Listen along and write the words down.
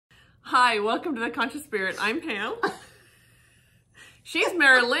Hi, welcome to the Conscious Spirit. I'm Pam. She's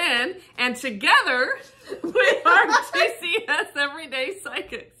Mari-Lyn, and together we are TCS Everyday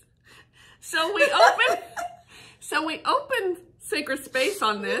Psychics. So we open sacred space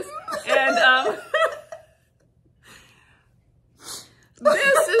on this, and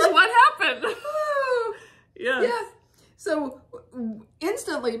this is what happened. Yes. Yeah. So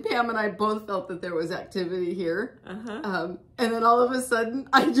instantly, Pam and I both felt that there was activity here. And then all of a sudden,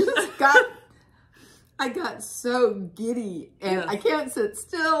 I got so giddy, and I can't sit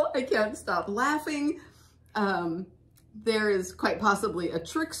still. I can't stop laughing. There is quite possibly a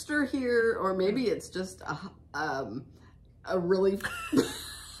trickster here, or maybe it's just a really, I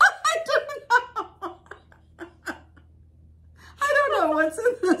don't know what's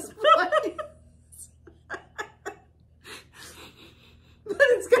in this place. But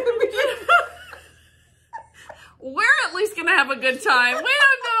it's gonna be. We're at least gonna have a good time. We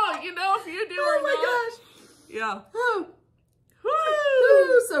don't know, if you do or not. Oh my gosh. Yeah. Oh.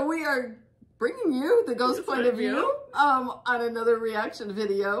 Woo. So we are bringing you the ghost point of view on another reaction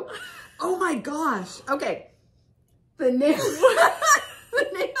video. Oh my gosh. Okay. The name of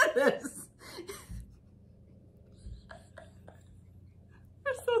this.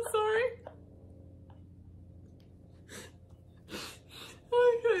 I'm so sorry.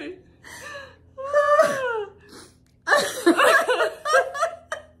 Okay. I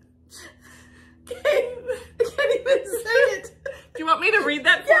can't even say it. Do you want me to read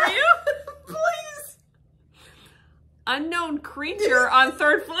that for you? Please. Unknown creature on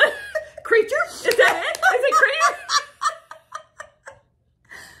third floor. Creature? Is that it? Is it creature?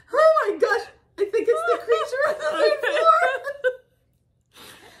 Oh my gosh. I think it's the creature on the third floor.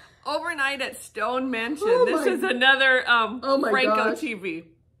 Overnight at Stone Mansion. Oh This is another FrankoTV, gosh.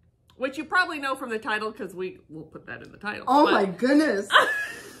 which you probably know from the title because we'll put that in the title. Oh my goodness.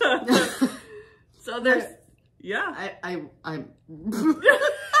 So there's, I'm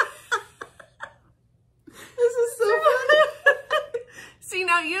This is so funny. See,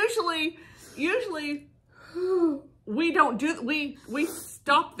 now usually we don't do, we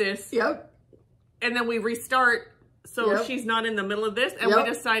stop this. Yep. And then we restart. So she's not in the middle of this. And we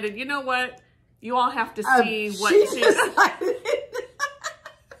decided, you know what? You all have to see what she decided.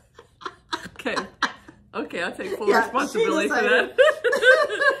 Okay. Okay, I'll take full responsibility for that.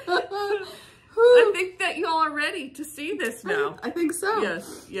 I think that you all are ready to see this now. I think so.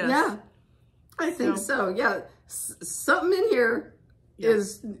 Yes, yes. Yeah, I think so. Yeah, something in here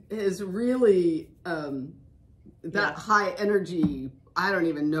is really that high energy. I don't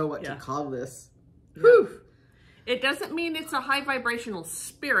even know what to call this. Whew. It doesn't mean it's a high vibrational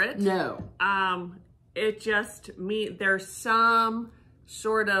spirit. No. It just means there's some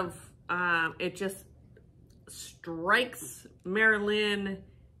sort of it just strikes Mari-Lyn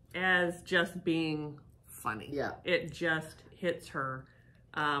as just being funny. Yeah. It just hits her.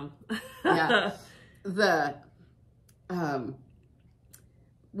 Yeah.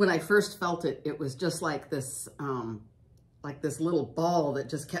 When I first felt it, it was just like this little ball that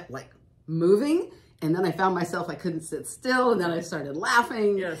just kept like moving. And then I found myself, I couldn't sit still. And then I started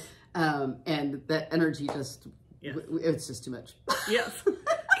laughing. Yes. And that energy just, it's just too much. Yes.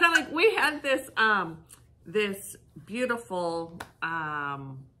 Kind of like we had this, this beautiful,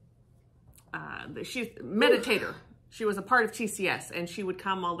 she's meditator. She was a part of TCS and she would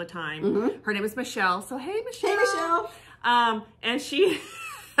come all the time. Her name is Michelle. So, hey, Michelle. Hey, Michelle. And she,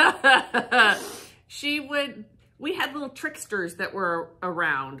 we had little tricksters that were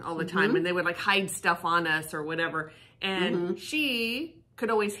around all the time and they would like hide stuff on us or whatever. And she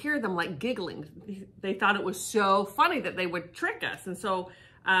could always hear them like giggling. They thought it was so funny that they would trick us. And so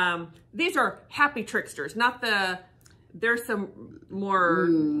these are happy tricksters, not there's some more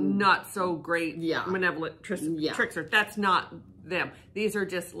not so great malevolent tricksters. That's not them. These are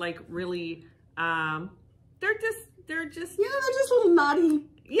just like really, they're just little naughty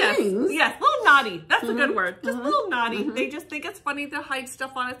things. Yes, little naughty. That's a good word. Just a little naughty. They just think it's funny to hide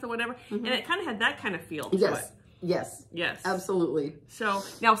stuff on us or whatever. And it kind of had that kind of feel to it. Yes. Yes. Absolutely. So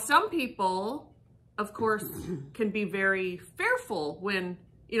now some people, of course, can be very fearful when,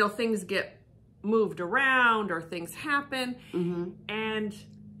 things get moved around or things happen. And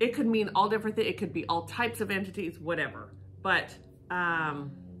it could mean all different things. It could be all types of entities, whatever. But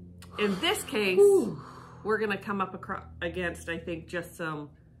in this case, we're going to come up against, I think, just some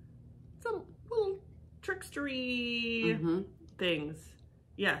little trickstery things.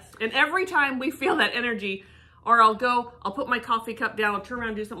 Yes. And every time we feel that energy, or I'll put my coffee cup down, I'll turn around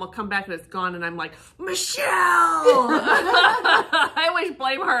and do something, I'll come back and it's gone, and I'm like, Michelle! I always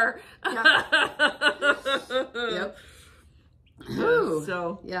blame her. Yep. Ooh,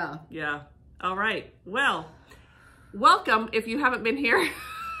 so yeah. yeah. All right. Well, welcome if you haven't been here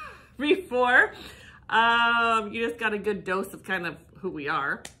before. You just got a good dose of kind of who we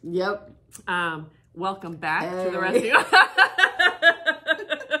are. Yep. Welcome back to the rest of you.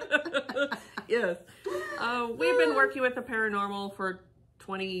 Yes. We've been working with the paranormal for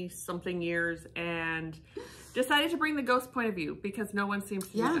 20-something years and decided to bring the ghost point of view because no one seems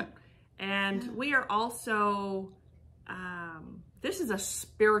to do that. And we are also, this is a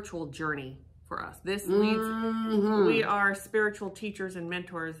spiritual journey for us. This leads, we are spiritual teachers and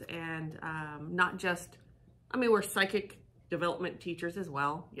mentors and not just, I mean, we're psychic development teachers as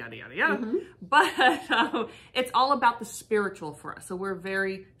well, yada, yada, yada. But it's all about the spiritual for us. So we're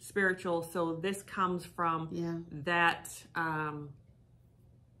very spiritual. So this comes from that,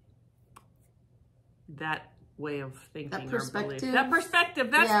 that way of thinking. That perspective. That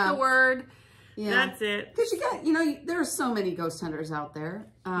perspective, that's the word. Yeah. That's it. Because you got, you know, there are so many ghost hunters out there.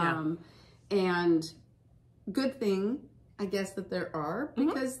 And good thing, I guess, that there are,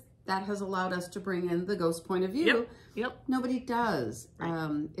 because that has allowed us to bring in the ghost point of view. Nobody does.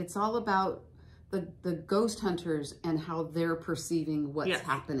 Right. It's all about the ghost hunters and how they're perceiving what's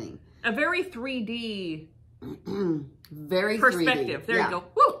happening. A very 3D very perspective. 3D. There you go.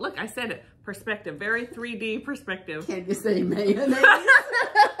 Woo, look, I said it. Perspective. Very 3D perspective. Can't you say mayonnaise?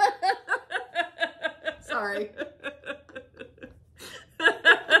 Sorry.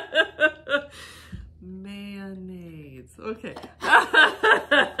 Mayonnaise. Okay.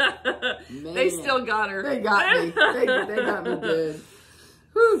 They still got her. They got me. They got me good.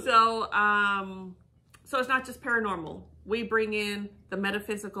 So, so it's not just paranormal. We bring in the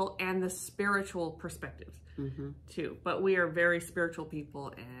metaphysical and the spiritual perspectives too. But we are very spiritual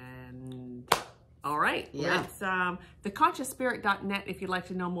people. And all right, let's theconsciousspirit.net if you'd like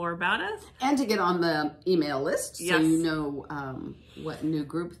to know more about us. And to get on the email list so you know what new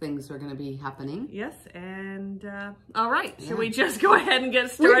group things are going to be happening. Yes, and all right, should we just go ahead and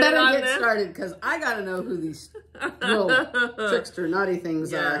get started? We better get started because I got to know who these little trickster naughty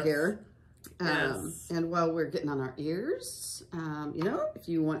things are here. And while we're getting on our ears, you know, if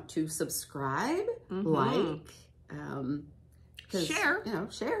you want to subscribe, like, share, you know,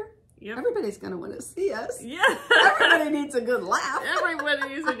 share. Yep. Everybody's going to want to see us. Yeah. Everybody needs a good laugh. Everybody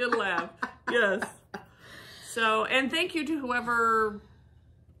needs a good laugh. Yes. So, and thank you to whoever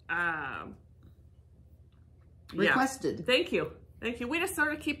requested. Thank you. Thank you. We just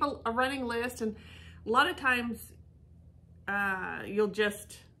sort of keep a running list, and a lot of times you'll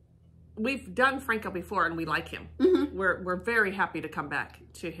just, we've done Franco before and we like him. We're very happy to come back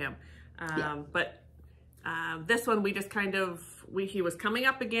to him. But this one we just kind of, he was coming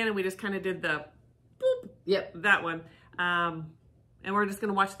up again and we just kind of did the boop, that one. And we're just going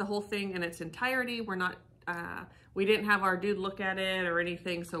to watch the whole thing in its entirety. We're not, we didn't have our dude look at it or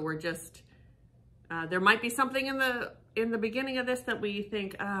anything. So we're just, there might be something in the beginning of this that we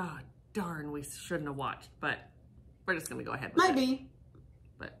think, oh, darn, we shouldn't have watched, but we're just going to go ahead with Might be.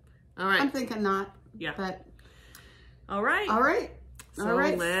 But, all right. I'm thinking not. Yeah. But. All right. All right. So all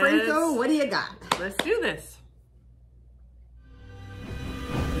right, Franco, what do you got? Let's do this.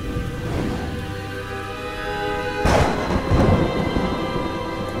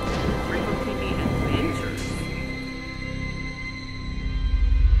 FrankoTV Adventures.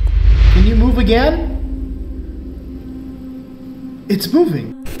 Can you move again? It's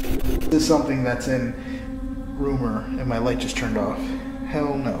moving. This is something that's in rumor and my light just turned off.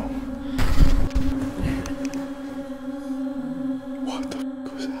 Hell no. What the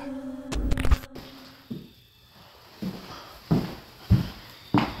f was that?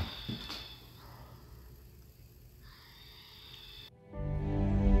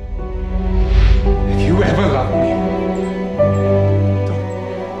 If you ever love me,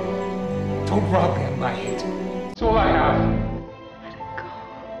 don't rob me of my hate. It's all I have.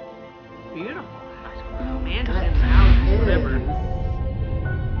 Beautiful. Mansion out river.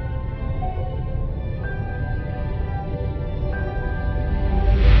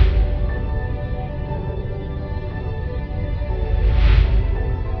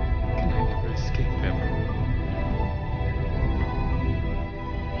 Can I never escape him?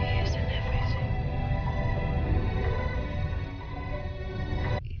 He is in everything.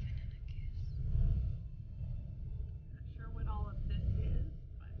 Even in a kiss. Not sure what all of this is,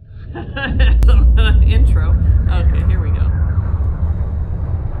 but intro. Okay, here we go.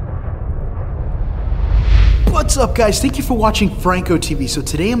 What's up, guys? Thank you for watching FrankoTV. So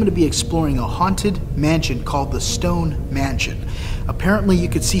today I'm going to be exploring a haunted mansion called the Stone Mansion. Apparently you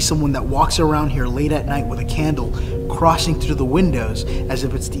could see someone that walks around here late at night with a candle crossing through the windows as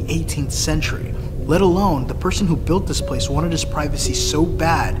if it's the 18th century. let alone the person who built this place wanted his privacy so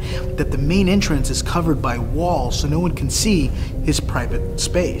bad that the main entrance is covered by walls so no one can see his private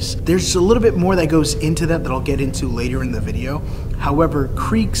space. There's a little bit more that goes into that I'll get into later in the video. However,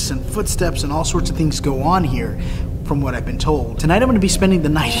 creaks and footsteps and all sorts of things go on here from what I've been told. Tonight I'm going to be spending the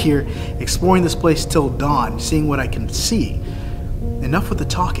night here exploring this place till dawn, seeing what I can see. Enough with the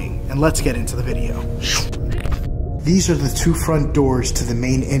talking, and let's get into the video. These are the two front doors to the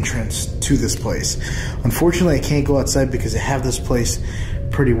main entrance to this place. Unfortunately, I can't go outside because I have this place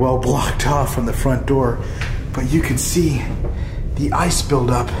pretty well blocked off from the front door, but you can see the ice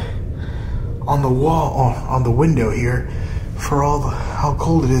buildup on the wall, on the window here, for how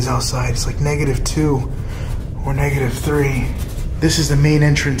cold it is outside. It's like -2 or -3. This is the main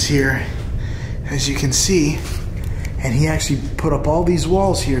entrance here, as you can see, and he actually put up all these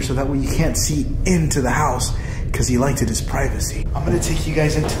walls here so that way you can't see into the house, because he liked it as privacy. I'm gonna take you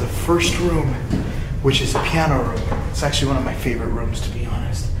guys into the first room, which is a piano room. It's actually one of my favorite rooms, to be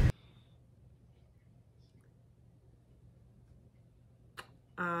honest.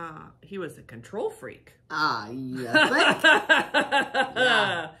 He was a control freak. Yeah.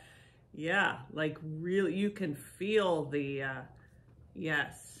 Yeah, like really, you can feel the,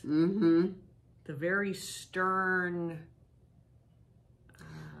 yes. Mm-hmm. The very stern.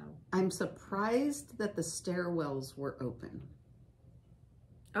 I'm surprised that the stairwells were open.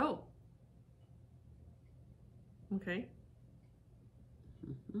 Oh. Okay.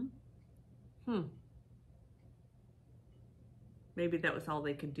 Mm-hmm. Maybe that was all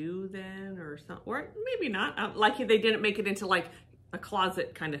they could do then, or something, or maybe not. Like they didn't make it into like a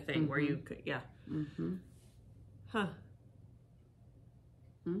closet kind of thing where you could, yeah. Mm-hmm. Huh.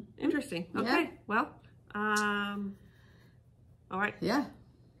 Mm-hmm. Interesting. Okay. Yeah. Well, all right. Yeah.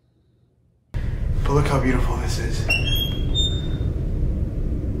 But look how beautiful this is.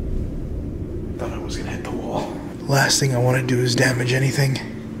 Thought I was gonna hit the wall. Last thing I want to do is damage anything.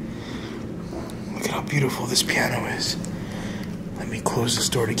 Look at how beautiful this piano is. Let me close this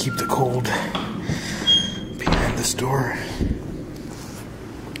door to keep the cold behind this door.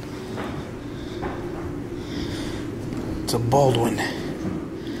 It's a Baldwin.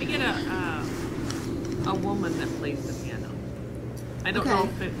 I get a woman that plays the piano. I don't know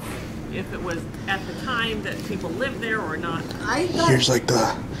if it was at the time that people lived there or not. Here's like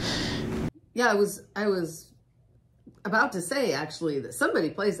the... Yeah, I was about to say actually that somebody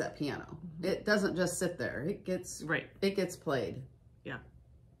plays that piano. Mm-hmm. It doesn't just sit there. It gets It gets played. Yeah,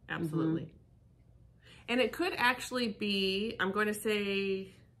 absolutely. Mm-hmm. And it could actually be. I'm going to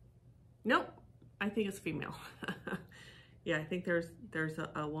say, nope. I think it's female. Yeah, I think there's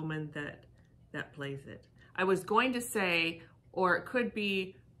a woman that plays it. I was going to say, or it could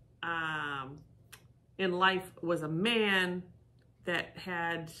be in life was a man that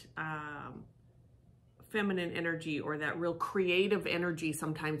had feminine energy, or that real creative energy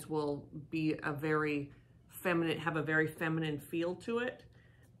sometimes will be a very feminine, have a very feminine feel to it.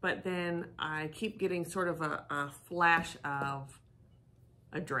 But then I keep getting sort of a flash of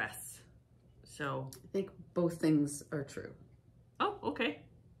a dress. So I think both things are true. Oh, okay.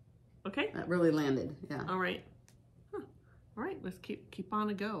 Okay. That really landed. Yeah. All right. Huh. All right. Let's keep on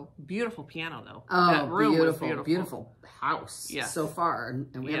a go. Beautiful piano though. Oh, that room beautiful, was beautiful house. Yes. So far,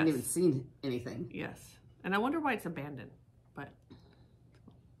 and we haven't even seen anything. Yes. And I wonder why it's abandoned. But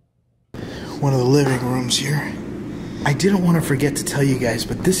one of the living rooms here. I didn't want to forget to tell you guys,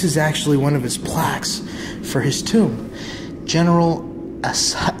 but this is actually one of his plaques for his tomb. General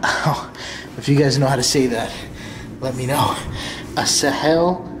if you guys know how to say that, let me know. A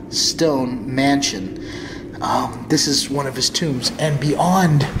Sahel Stone Mansion. This is one of his tombs, and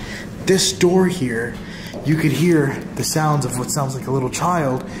beyond this door here, you could hear the sounds of what sounds like a little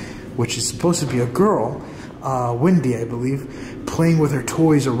child, which is supposed to be a girl, Wendy, I believe, playing with her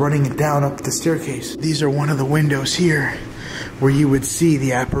toys or running down up the staircase. These are one of the windows here where you would see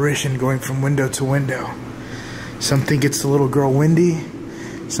the apparition going from window to window. Some think it's the little girl Wendy,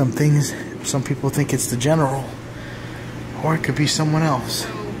 some people think it's the general, or it could be someone else.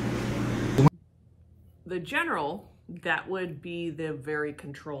 So, the general, that would be the very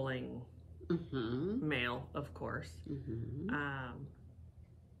controlling male, of course.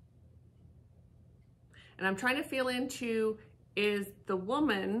 And I'm trying to feel into, is the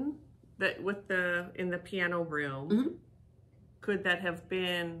woman that in the piano room, could that have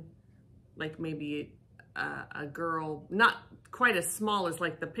been like maybe a girl, not quite as small as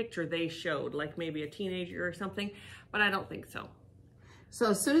like the picture they showed, like maybe a teenager or something, but I don't think so. So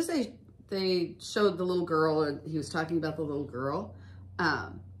as soon as they showed the little girl, or he was talking about the little girl,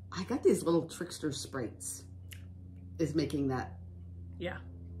 I got these little trickster sprites is making that. Yeah.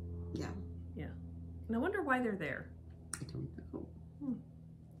 Yeah. Yeah. I wonder why they're there. I don't know.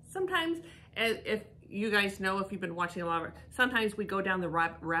 Sometimes, if you guys know, if you've been watching a lot of it, sometimes we go down the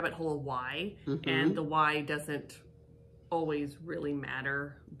rabbit hole of why, and the why doesn't always really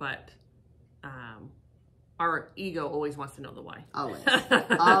matter, but our ego always wants to know the why. Always.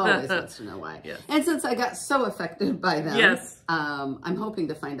 Always wants to know why. Yes. And since I got so affected by them, yes. I'm hoping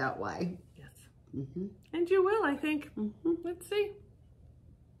to find out why. Yes. And you will, I think. Let's see.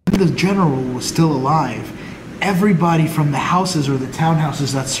 When the general was still alive, everybody from the houses or the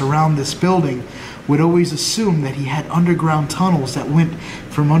townhouses that surround this building would always assume that he had underground tunnels that went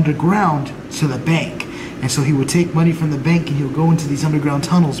from underground to the bank. And so he would take money from the bank and he would go into these underground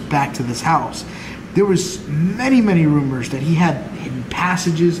tunnels back to this house. There was many rumors that he had hidden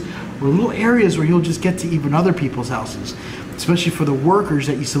passages or little areas where he'll just get to even other people's houses. Especially for the workers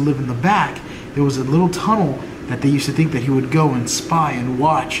that used to live in the back, there was a little tunnel that they used to think that he would go and spy and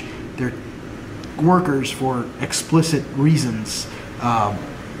watch their workers for explicit reasons.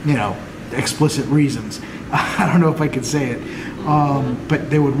 You know, explicit reasons. I don't know if I could say it. But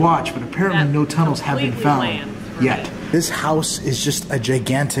they would watch, but apparently no tunnels have been found yet. This house is just a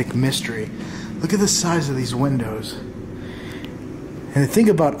gigantic mystery. Look at the size of these windows. And the thing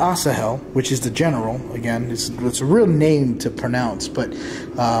about Asahel, which is the general, again, it's a real name to pronounce, but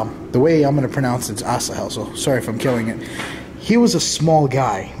the way I'm going to pronounce it's Asahel, so sorry if I'm killing it. He was a small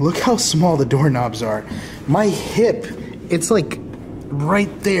guy. Look how small the doorknobs are. My hip, it's like right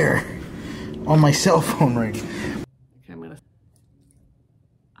there on my cell phone ring. Okay, I'm going to...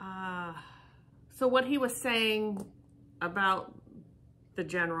 So what he was saying about the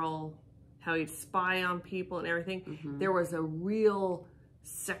general, how he'd spy on people and everything, there was a real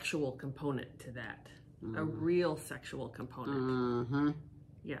sexual component to that. A real sexual component.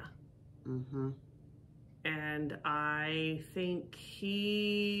 Yeah. And I think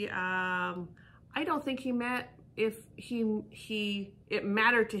he, I don't think he meant if it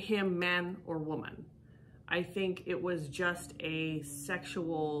mattered to him, man or woman. I think it was just a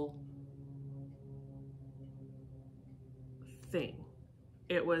sexual thing.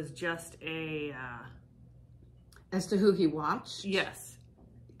 It was just a... As to who he watched? Yes.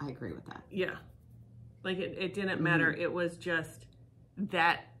 I agree with that. Yeah. Like, it didn't matter. It was just,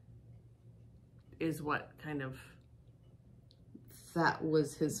 that is what kind of... That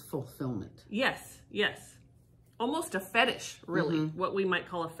was his fulfillment. Yes, yes. Almost a fetish, really. What we might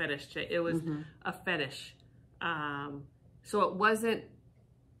call a fetish. It was a fetish. So it wasn't...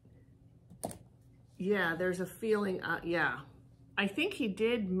 Yeah, there's a feeling... yeah. I think he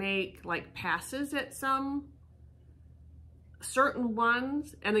did make like passes at some certain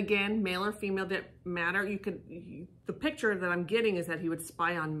ones, and again, male or female didn't matter. The picture that I'm getting is that he would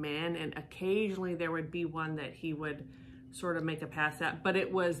spy on men, and occasionally there would be one that he would sort of make a pass at, but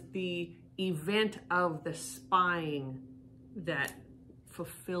it was the event of the spying that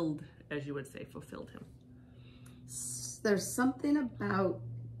fulfilled, as you would say, fulfilled him. There's something about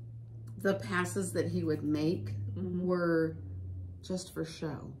the passes that he would make were just for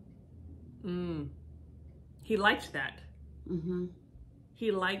show. He liked that.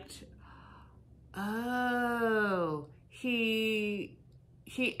 He liked, he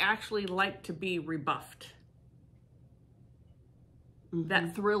actually liked to be rebuffed.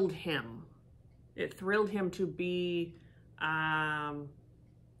 That thrilled him. It thrilled him to be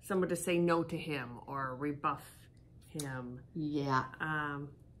someone to say no to him or rebuff him. Yeah. I'm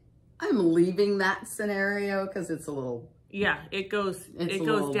leaving that scenario because it's a little... Yeah, it goes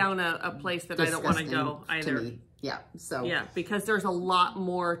down a place that I don't want to go either. To me. Yeah, so... Yeah, because there's a lot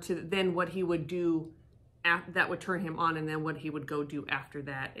more to then what he would do that would turn him on, and then what he would go do after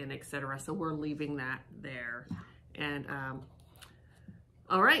that, and etc. So we're leaving that there. And,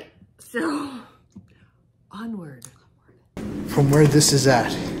 all right, so onward. From where this is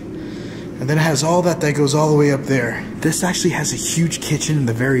at. And then it has all that goes all the way up there. This actually has a huge kitchen in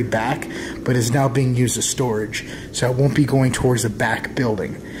the very back, but is now being used as storage. So it won't be going towards the back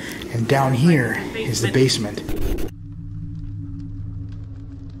building. And down here is the basement.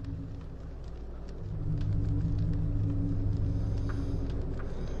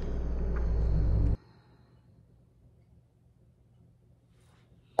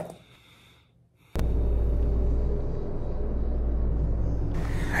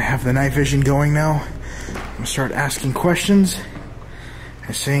 I have the night vision going now. I'm gonna start asking questions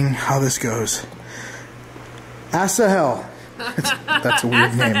and seeing how this goes. Asahel. That's a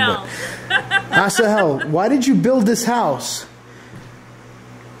weird name, but Asahel, why did you build this house?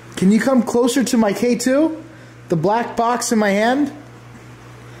 Can you come closer to my K2? The black box in my hand? It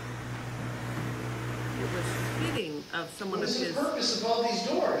was fitting of someone of his... What is the purpose of all these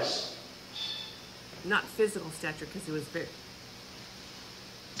doors? not physical stature, because he was very...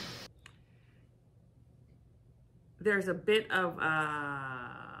 There's a bit of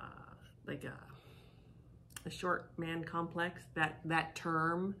like a short man complex, that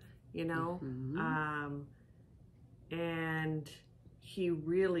term, you know, and he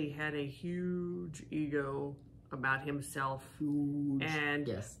really had a huge ego about himself. And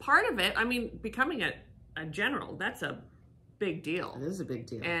part of it, I mean, becoming a general, that's a big deal. It is a big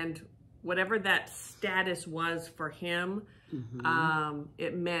deal. And whatever that status was for him,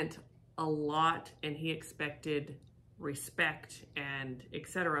 it meant a lot, and he expected respect and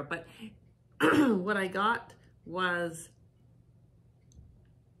etc. But what I got was,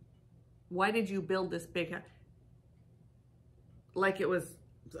 why did you build this big house? Like it was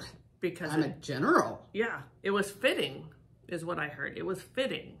because I'm a general. Yeah, it was fitting, is what I heard. It was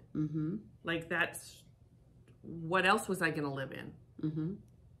fitting. Like that's, what else was I going to live in?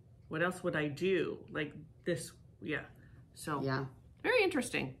 What else would I do? Like this, yeah. So, yeah. Very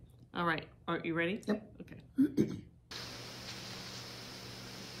interesting. All right. Are you ready? Yep. Okay.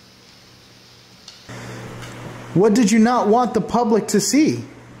 What did you not want the public to see?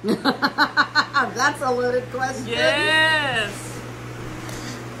 That's a loaded question. Yes.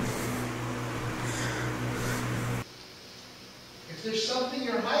 If there's something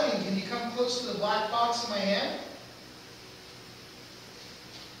you're hiding, can you come close to the black box in my hand?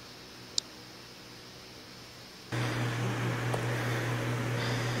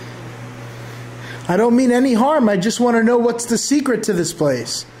 I don't mean any harm. I just want to know what's the secret to this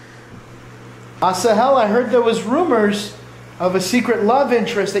place. Asahel, I heard there was rumors of a secret love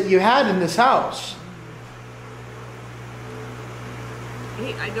interest that you had in this house.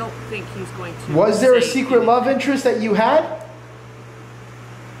 I don't think he's going to. Was there a say secret anything. love interest that you had?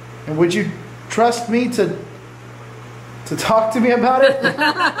 And would you trust me to talk to me about it?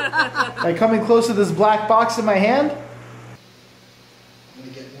 By coming close to this black box in my hand? I'm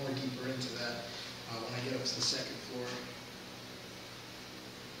going to get more deeper into that when I get up to the second floor.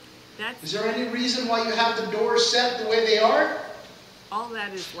 Is there any reason why you have the doors set the way they are? All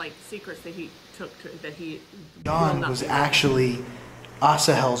that is like secrets that he took to, that he... John was actually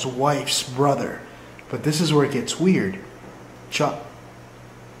Asahel's wife's brother. But this is where it gets weird.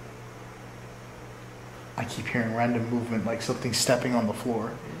 I keep hearing random movement, like something stepping on the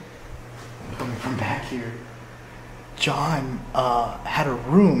floor. Coming from back here. John had a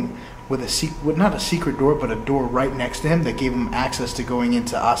room with not a secret door, but a door right next to him that gave him access to going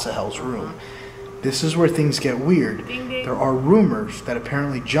into Asahel's room. This is where things get weird. Ding, ding. There are rumors that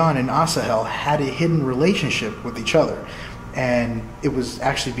apparently John and Asahel had a hidden relationship with each other. And it was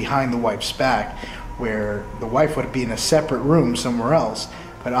actually behind the wife's back, where the wife would be in a separate room somewhere else,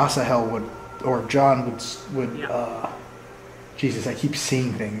 but Asahel would, or John would Jesus, I keep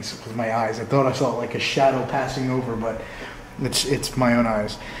seeing things with my eyes. I thought I saw like a shadow passing over, but it's my own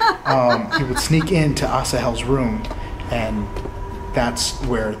eyes. He would sneak into Asahel's room, and that's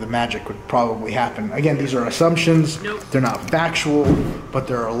where the magic would probably happen. Again, these are assumptions. Nope. They're not factual, but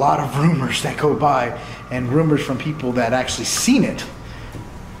there are a lot of rumors that go by, and rumors from people that actually seen it.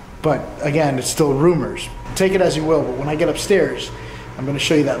 But again, it's still rumors. Take it as you will, but when I get upstairs, I'm going to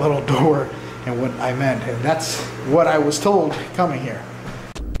show you that little door and what I meant, and that's what I was told coming here.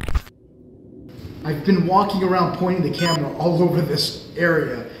 I've been walking around pointing the camera all over this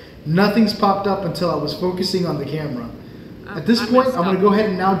area. Nothing's popped up until I was focusing on the camera. At this point, I'm going to go ahead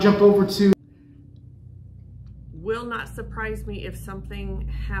and now jump over to... Will not surprise me if something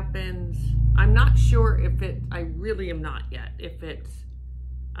happens. I'm not sure if it, I really am not yet, if it's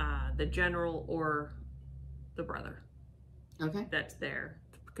the general or the brother. Okay. That's there.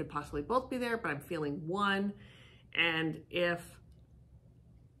 Could possibly both be there, but I'm feeling one. And if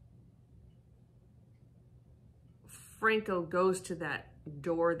Franco goes to that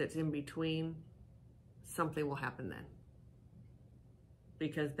door that's in between, something will happen then.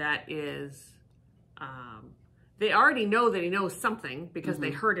 Because that is, they already know that he knows something because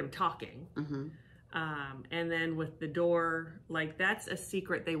they heard him talking. And then with the door, like that's a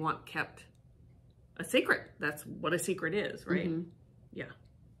secret they want kept a secret. That's what a secret is, right? Yeah.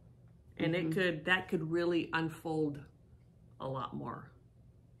 And that could really unfold a lot more.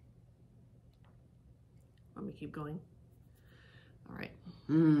 Let me keep going. All right.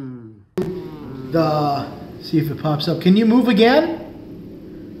 See if it pops up. Can you move again?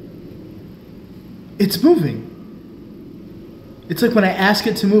 It's moving. It's like when I ask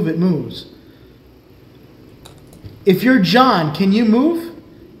it to move, it moves. If you're John, can you move?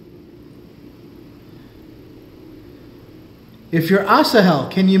 If you're Asahel,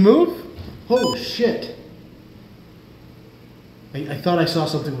 can you move? Oh shit. I thought I saw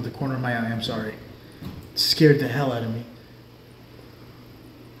something with the corner of my eye. I'm sorry. scared the hell out of me.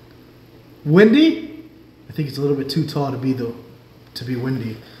 Windy? I think it's a little bit too tall to be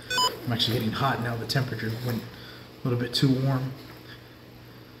windy. I'm actually getting hot now. The temperature went a little bit too warm.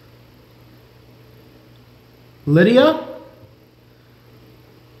 Lydia?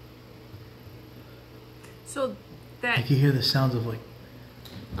 So I that can hear the sounds of like...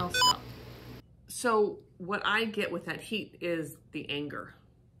 I'll stop. So what I get with that heat is the anger.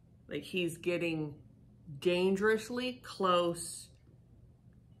 Like he's getting dangerously close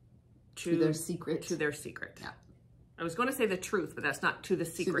To their secret. To their secret. Yeah. I was going to say the truth, but that's not to the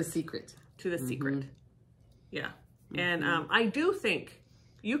secret. To the secret. To the secret. Yeah. And I do think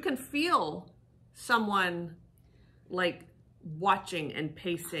you can feel someone like watching and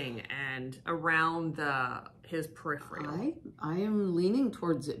pacing and around his peripheral. I am leaning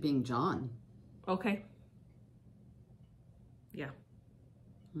towards it being John. Okay. Yeah.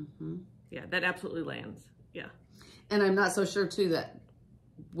 Yeah, that absolutely lands. Yeah. And I'm not so sure too that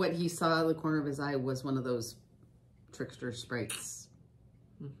what he saw out of the corner of his eye was one of those trickster sprites.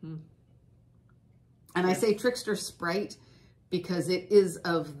 And I say trickster sprite because it is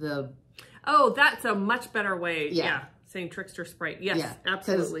of the... Oh, that's a much better way. Yeah. Saying trickster sprite. Yes, Yeah,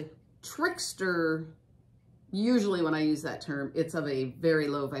 absolutely. Trickster, usually when I use that term, it's of a very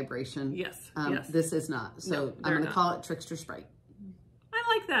low vibration. Yes, yes. This is not. So No, I'm going to not. call it trickster sprite.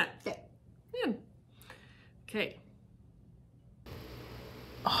 I like that. Okay. Yeah. Okay.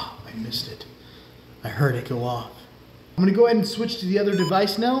 Oh, I missed it. I heard it go off. I'm gonna go ahead and switch to the other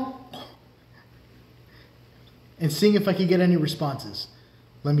device now and seeing if I can get any responses.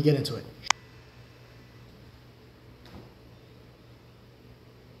 Let me get into it.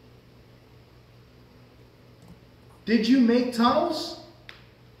 Did you make tunnels?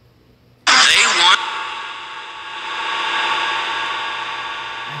 I need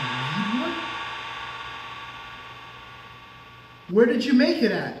one? Where did you make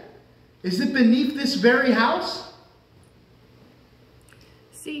it at? Is it beneath this very house?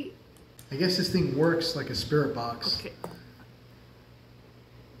 See. I guess this thing works like a spirit box. Okay.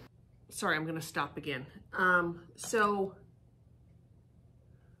 Sorry, I'm going to stop again. So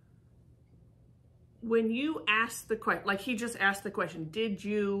when you ask the question, like he just asked the question, did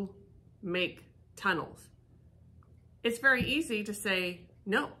you make tunnels? It's very easy to say,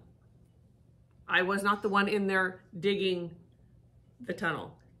 no, I was not the one in there digging the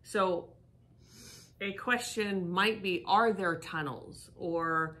tunnel. So a question might be, are there tunnels?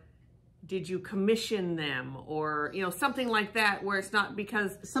 Or did you commission them? Or, you know, something like that where it's not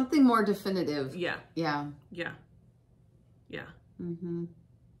because... Something more definitive. Yeah. Yeah. Yeah. Yeah.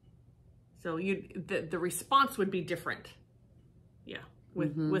 So the response would be different. Yeah.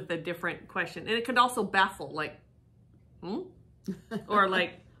 With a different question. And it could also baffle, like, or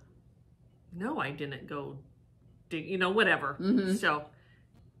like, no, I didn't go dig, you know, whatever. So...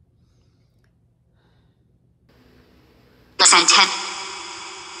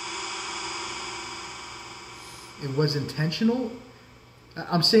 It was intentional?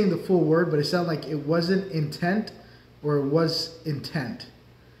 I'm saying the full word, but it sounded like it wasn't intent or it was intent.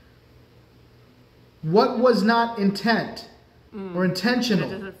 What was not intent or intentional?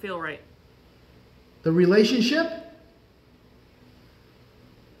 That doesn't feel right. The relationship?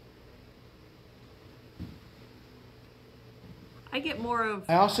 I get more of...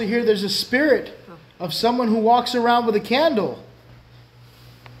 I also hear there's a spirit of someone who walks around with a candle.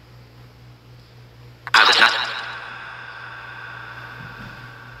 I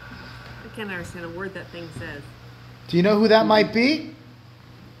can't understand a word that thing says. Do you know who that might be?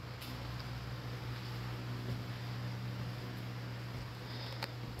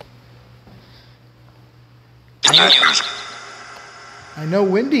 I know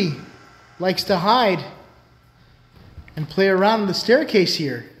Wendy likes to hide and play around the staircase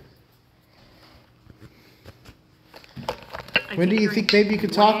here. Wendy, you think maybe you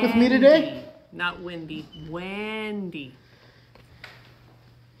could talk with me today? Not Wendy. Wendy.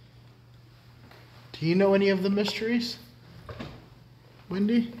 Do you know any of the mysteries?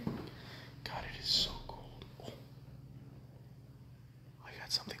 Wendy? God, it is so cold. Oh. I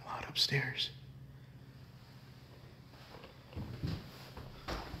got something loud upstairs.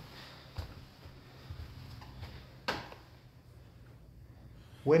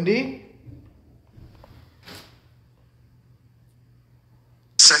 Wendy?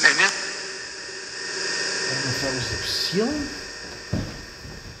 I don't know if that was the ceiling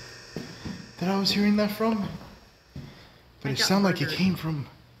that I was hearing that from, but it sounded like it came from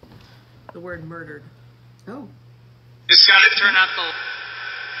the word murdered. Oh. Just gotta turn out the...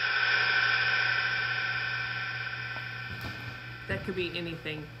 That could be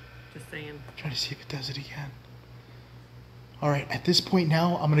anything. Just saying. Trying to see if it does it again. All right, at this point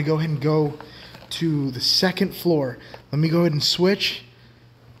now, I'm gonna go ahead and go to the second floor. Let me go ahead and switch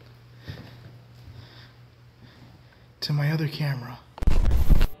to my other camera.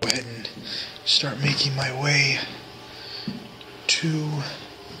 Go ahead and start making my way to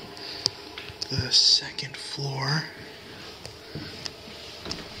the second floor.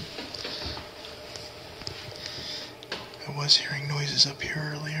 I was hearing noises up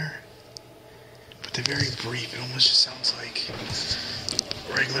here earlier, but they're very brief. It almost just sounds like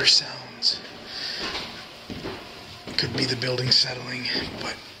regular sounds. Could be the building settling,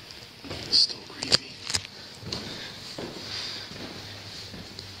 but still creepy.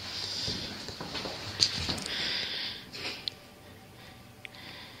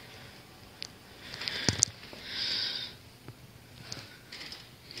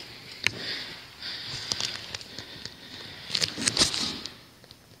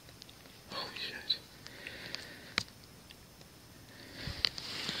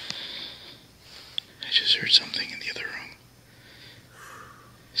 I just heard something in the other room.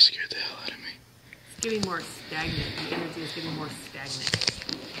 It scared the hell out of me. It's getting more stagnant. The energy is getting more stagnant,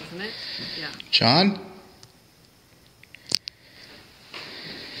 isn't it? Yeah. John?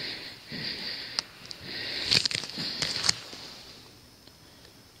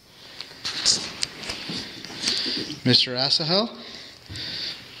 Mr. Asahel?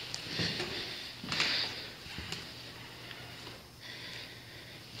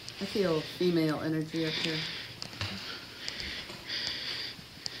 I feel female energy up here.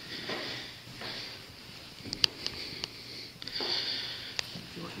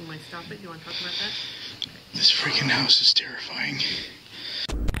 You want to stop it? You want to talk about that? This freaking house is terrifying.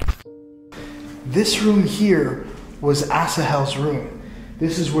 This room here was Asahel's room.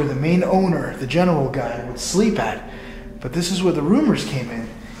 This is where the main owner, the general guy, would sleep at. But this is where the rumors came in.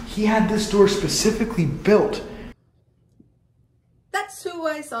 He had this door specifically built. That's who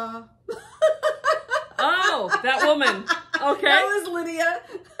I saw. Oh, that woman. Okay. That was Lydia.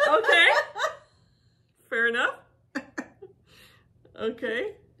 Okay. Fair enough.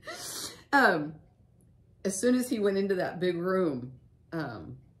 Okay. As soon as he went into that big room,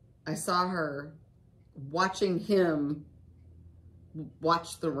 I saw her watching him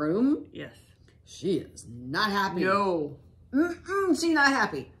watch the room. Yes. She is not happy. No. She's not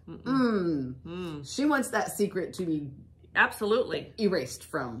happy. She wants that secret to be Absolutely erased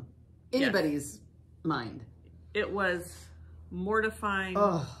from anybody's mind. It was mortifying,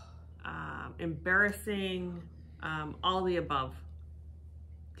 embarrassing, all the above.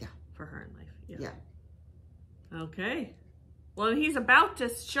 Yeah. For her in life. Yeah. Yeah. Okay. Well, he's about to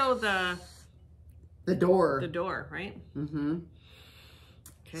show the door. The door, right? Mm-hmm.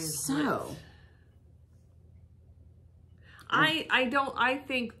 Okay. So I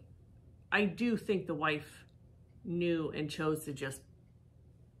do think the wife knew and chose to just,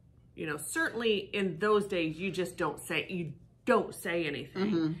 you know, certainly in those days you just don't say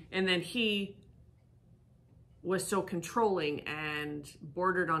anything. And then he was so controlling and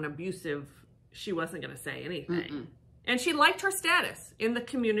bordered on abusive, she wasn't going to say anything. And she liked her status in the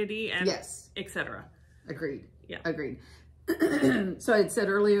community and etc. Agreed. Yeah. Agreed. So I had said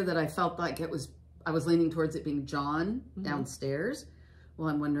earlier that I felt like I was leaning towards it being John downstairs. Well,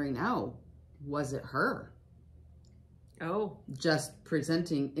 I'm wondering now, was it her? Oh. Just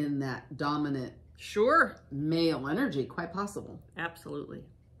presenting in that dominant male energy, quite possible. Absolutely.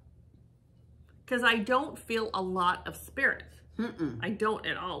 Because I don't feel a lot of spirit. I don't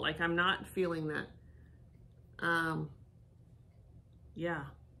at all. Like, I'm not feeling that. Yeah.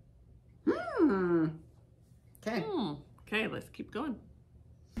 Okay. Okay, let's keep going.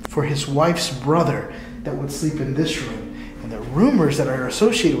 For his wife's brother that would sleep in this room. And the rumors that are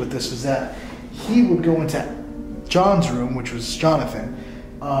associated with this is that he would go into John's room, which was Jonathan,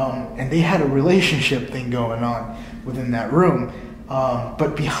 and they had a relationship thing going on within that room,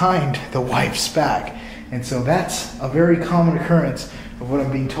 but behind the wife's back. And so that's a very common occurrence of what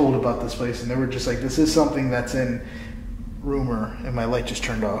I'm being told about this place. And they were just like, this is something that's in rumor, and my light just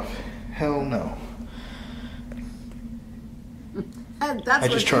turned off. Hell no. That's I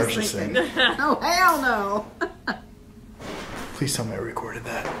just charged this thing. Oh, hell no. Please tell me I recorded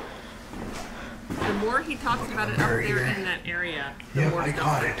that. The more he talks about it up there in that area, the more I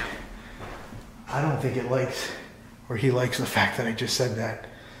caught it. I don't think it likes, or he likes the fact that I just said that.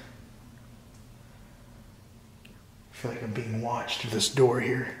 I feel like I'm being watched through this door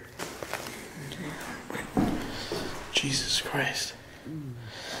here. Jesus Christ.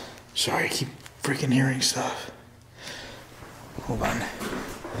 Sorry, I keep freaking hearing stuff. Hold on.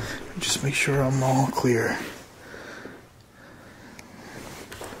 Just make sure I'm all clear.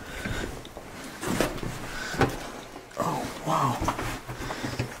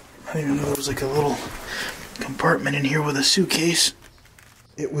 I didn't even know there was like a little compartment in here with a suitcase.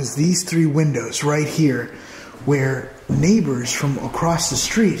 It was these 3 windows right here where neighbors from across the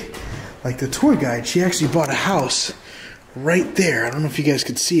street, like the tour guide, she actually bought a house right there. I don't know if you guys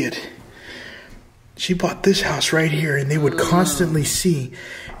could see it. She bought this house right here, and they would constantly see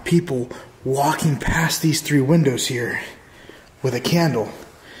people walking past these 3 windows here with a candle,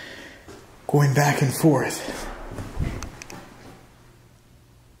 going back and forth.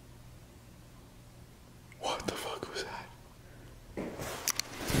 What the fuck was that?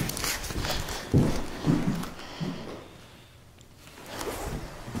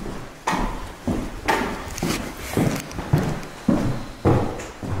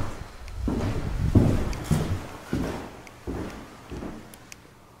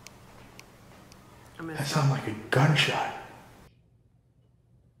 That sounded like a gunshot.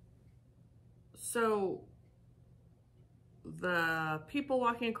 So the people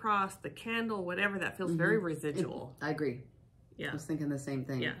walking across, the candle, whatever, that feels very residual. I agree. Yeah. I was thinking the same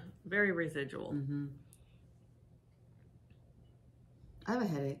thing. Yeah, very residual. I have a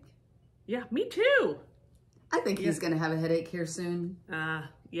headache. Yeah, me too. I think he's going to have a headache here soon.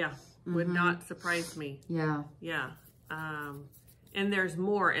 Yeah, would not surprise me. Yeah. Yeah. And there's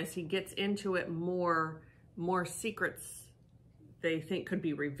more as he gets into it, more secrets they think could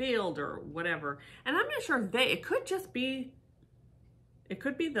be revealed or whatever. And I'm not sure if it could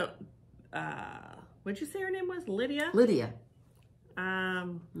be the, what'd you say her name was? Lydia? Lydia.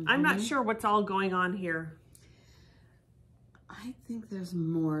 I'm not sure what's all going on here. I think there's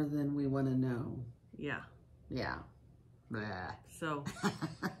more than we want to know. Yeah. Yeah. Blah. So,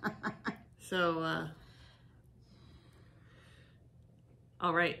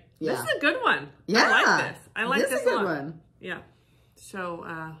 all right. Yeah. This is a good one. Yeah. I like this. I like this a good a lot. one. Yeah. So,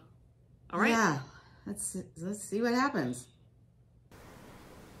 all right. Yeah. Let's see what happens.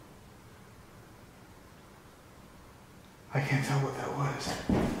 I can't tell what that was.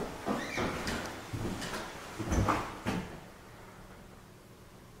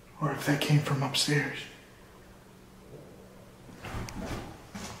 Or if that came from upstairs.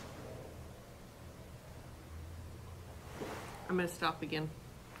 I'm going to stop again.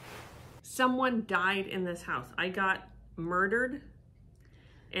 Someone died in this house. I got murdered,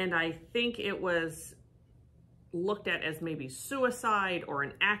 and I think it was looked at as maybe suicide or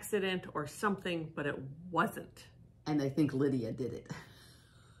an accident or something, but it wasn't. And I think Lydia did it.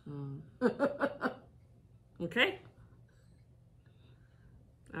 Okay.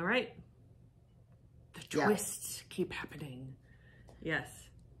 All right. The twists keep happening. Yes.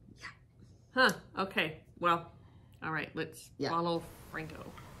 Yeah. Huh. Okay. Well, all right. Let's follow Franco.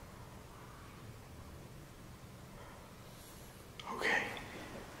 Okay.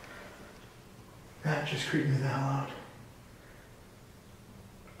 That just creeped me the hell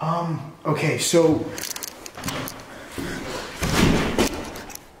out. Okay, so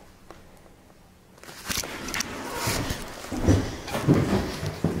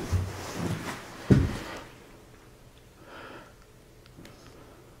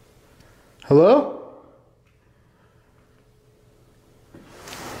hello?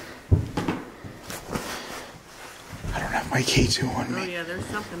 I don't have my K2 on me. Oh yeah, there's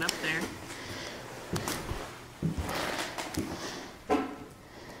something up there.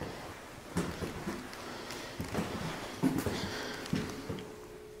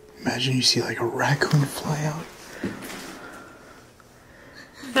 Imagine you see like a raccoon fly out.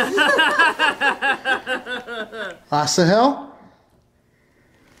 What the hell?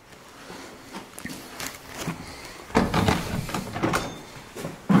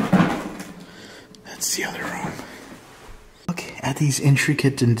 That's the other room. Look at these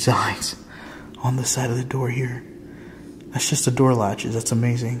intricate designs on the side of the door here. That's just the door latches. That's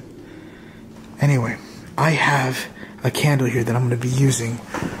amazing. Anyway, I have a candle here that I'm going to be using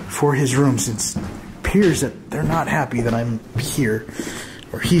for his room, since it appears that they're not happy that I'm here,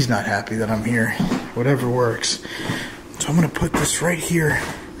 or he's not happy that I'm here, whatever works. So I'm going to put this right here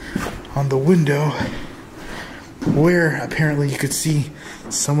on the window where apparently you could see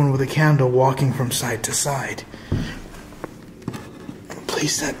someone with a candle walking from side to side.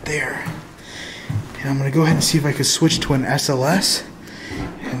 Place that there. And I'm going to go ahead and see if I could switch to an SLS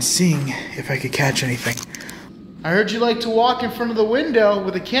and seeing if I could catch anything. I heard you like to walk in front of the window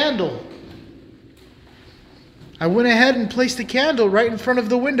with a candle. I went ahead and placed the candle right in front of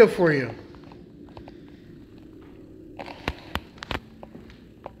the window for you.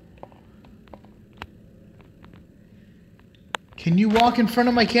 Can you walk in front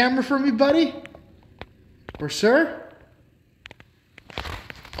of my camera for me, buddy? Or sir?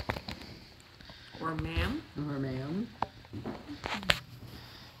 Or ma'am. Or ma'am.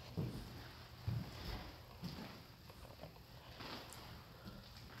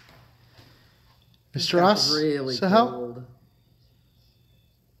 Mr. Ross? Really Sahel?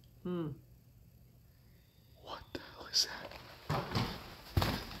 cold. What the hell is that?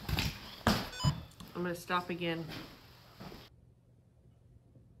 I'm going to stop again.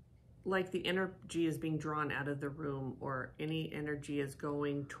 Like the energy is being drawn out of the room, or any energy is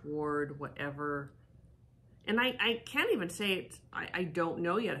going toward whatever. And I can't even say it's, I don't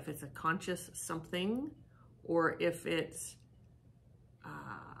know yet if it's a conscious something or if it's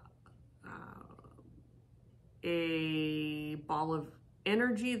a ball of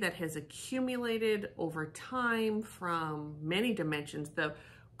energy that has accumulated over time from many dimensions. The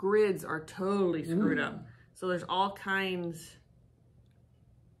grids are totally screwed up. So there's all kinds,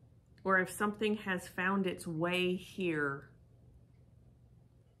 or if something has found its way here.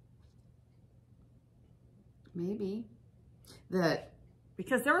 Maybe. That.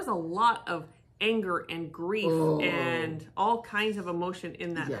 Because there was a lot of anger and grief and all kinds of emotion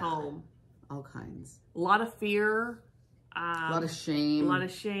in that home. All kinds. A lot of fear. A lot of shame. A lot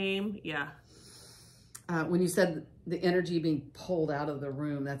of shame, yeah. When you said the energy being pulled out of the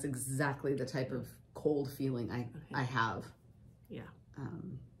room, that's exactly the type of cold feeling I have. Yeah.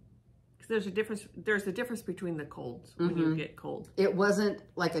 Because there's a difference between the colds when you get cold. It wasn't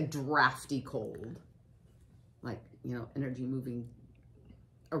like a drafty cold. Like, you know, energy moving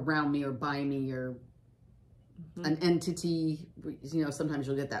around me or by me or an entity. You know, sometimes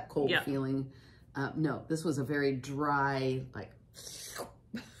you'll get that cold feeling. No, this was a very dry, like.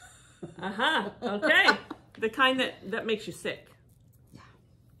 Okay. The kind that makes you sick.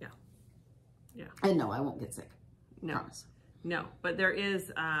 Yeah. And no, I won't get sick. No. Promise. No, but there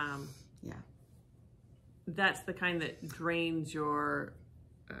is, that's the kind that drains your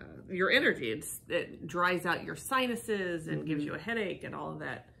energy. It dries out your sinuses and gives you a headache and all of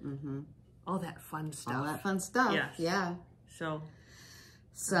that. All that fun stuff. All that fun stuff. Yes. Yeah.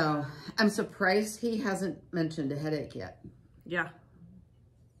 So I'm surprised he hasn't mentioned a headache yet. Yeah.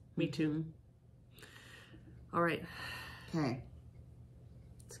 Me too. All right. Okay.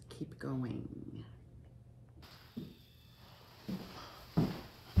 Let's keep going.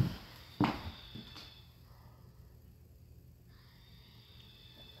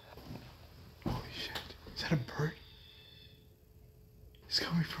 Holy shit. Is that a bird? It's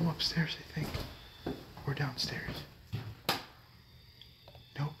coming from upstairs, I think. Or downstairs.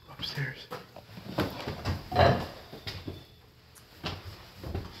 Nope, upstairs.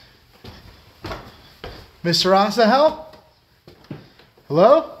 Mr. Asa, help?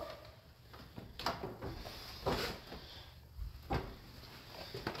 Hello?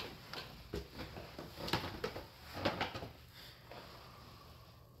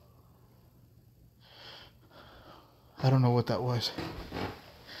 I don't know what that was.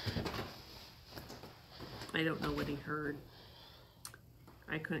 I don't know what he heard.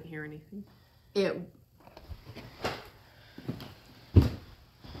 I couldn't hear anything.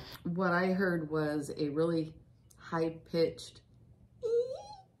 What I heard was a really high-pitched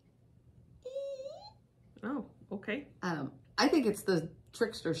Oh, okay. I think it's the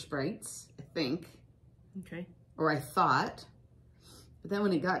trickster sprites, I think. Okay. Or I thought. But then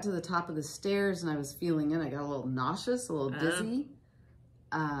when it got to the top of the stairs and I was feeling it, I got a little nauseous, a little dizzy.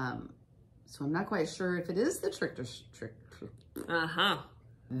 So I'm not quite sure if it is the trickster.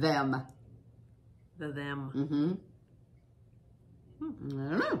 Them. The them. I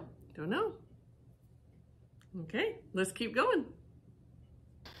don't know. Don't know. Okay, let's keep going.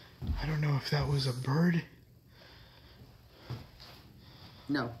 I don't know if that was a bird.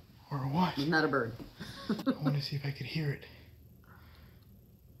 No. Or what? It's not a bird. I want to see if I could hear it.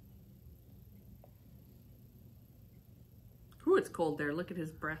 Ooh, it's cold there. Look at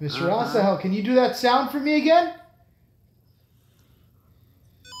his breath. Mr. Asahel, can you do that sound for me again?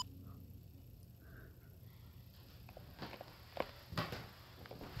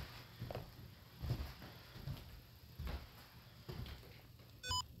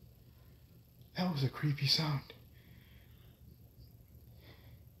 That was a creepy sound.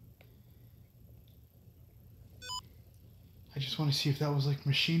 I just want to see if that was like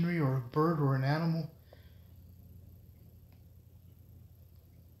machinery or a bird or an animal.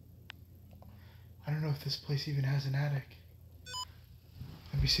 I don't know if this place even has an attic.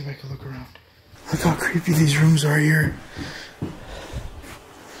 Let me see if I can look around. Look how creepy these rooms are here.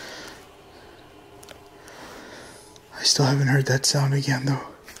 I still haven't heard that sound again though.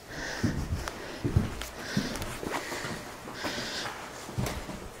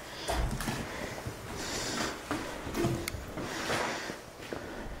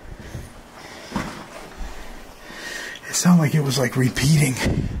 It sounded like it was like repeating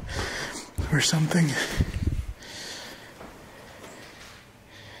or something.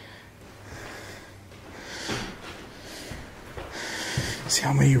 See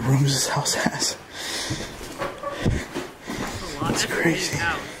how many rooms this house has? That's crazy.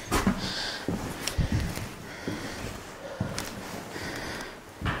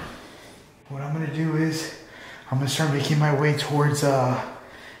 What I'm gonna do is I'm gonna start making my way towards the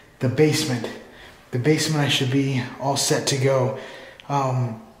basement. The basement I should be all set to go.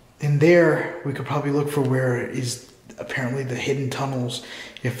 In there we could probably look for where is apparently the hidden tunnels,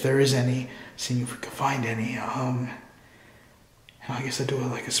 if there is any. Seeing if we could find any. I guess I'll do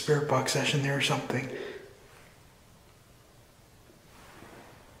like a spirit box session there or something.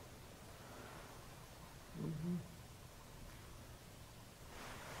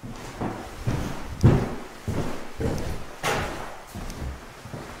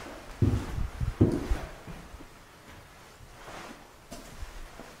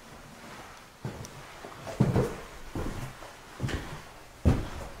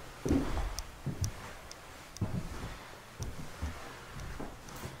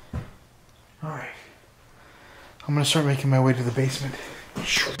 I'm gonna start making my way to the basement.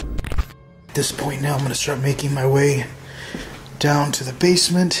 At this point now, I'm gonna start making my way down to the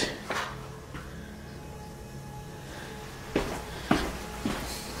basement.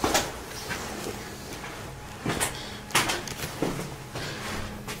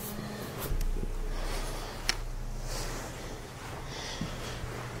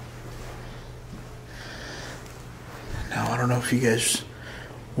 Now, I don't know if you guys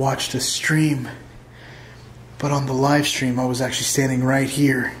watched the stream, but on the live stream, I was actually standing right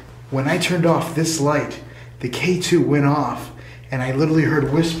here. When I turned off this light, the K2 went off, and I literally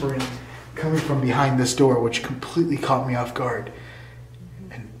heard whispering coming from behind this door, which completely caught me off guard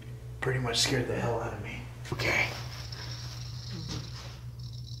and pretty much scared the hell out of me. Okay.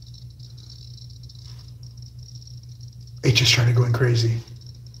 It just started going crazy.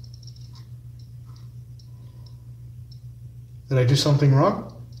 Did I do something wrong?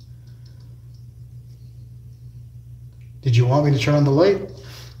 Did you want me to turn on the light?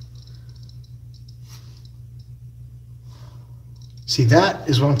 See, that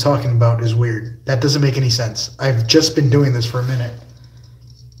is what I'm talking about is weird. That doesn't make any sense. I've just been doing this for a minute.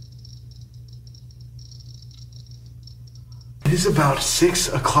 It is about 6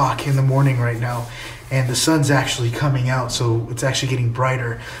 o'clock in the morning right now, and the sun's actually coming out, so it's actually getting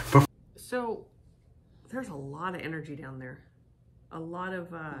brighter. But so there's a lot of energy down there. A lot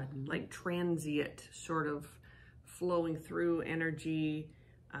of like transient sort of flowing through energy,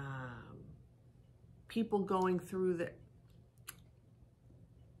 people going through the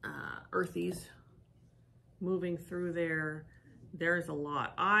earthies, moving through there. There's a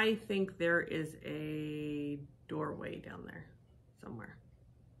lot. I think there is a doorway down there somewhere.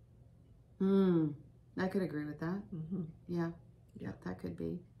 I could agree with that. Yeah, that could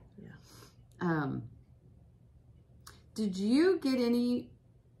be. Yeah. Did you get any,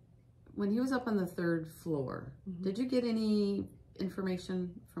 when he was up on the 3rd floor, did you get any information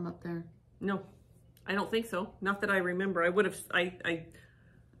from up there? No, I don't think so. Not that I remember. I would have said,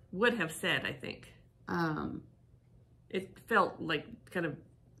 I think. It felt like kind of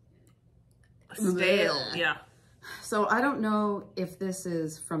stale. Yeah. So I don't know if this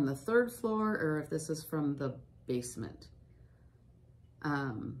is from the 3rd floor or if this is from the basement.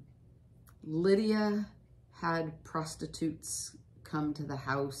 Lydia had prostitutes come to the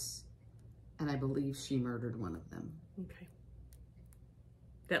house, and I believe she murdered one of them. Okay.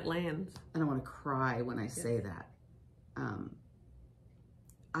 That lands. And I want to cry when I say that.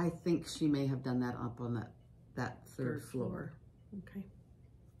 I think she may have done that up on that third floor. Okay.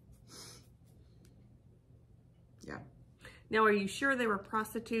 Yeah. Now, are you sure they were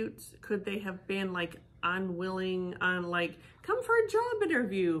prostitutes? Could they have been like unwilling on like, come for a job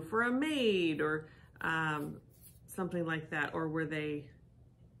interview for a maid or something like that? Or were they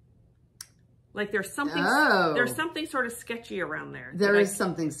like, there's something sort of sketchy around there. There is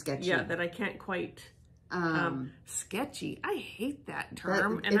something sketchy. Yeah, that I can't quite, sketchy. I hate that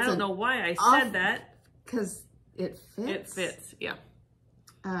term. And I don't know why I said that. Because it fits. It fits, yeah.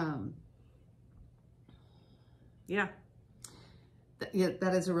 Yeah. Yeah,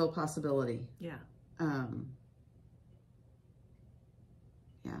 that is a real possibility. Yeah.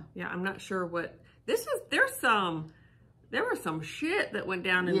 Yeah. Yeah, I'm not sure what this is. There was some shit that went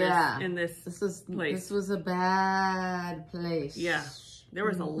down in this place. This was a bad place. Yeah. There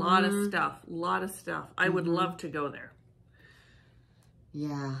was a lot of stuff. I would love to go there.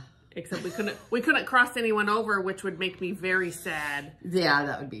 Yeah. Except we couldn't cross anyone over, which would make me very sad. Yeah,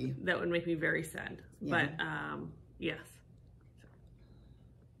 that would make me very sad. Yeah. But yes.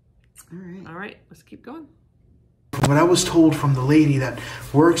 All right. All right, let's keep going. What I was told from the lady that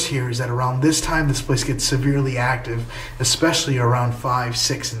works here is that around this time, this place gets severely active, especially around 5,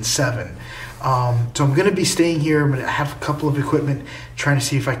 6, and 7. So I'm going to be staying here. I'm going to have a couple of equipment, trying to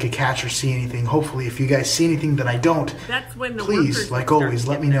see if I could catch or see anything. Hopefully, if you guys see anything that I don't, That's when the please, workers like start always, to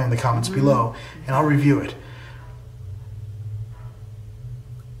let get me know there. in the comments below, and I'll review it.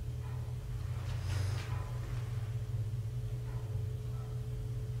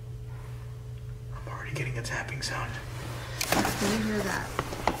 I'm already getting a tapping sound. Can you hear that?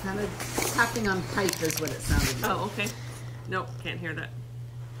 Kind of tapping on pipe is what it sounded like. Oh, okay. Nope, can't hear that.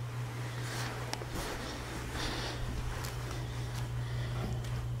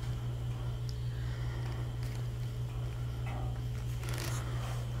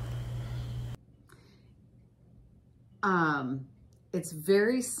 It's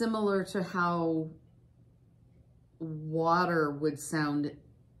very similar to how water would sound,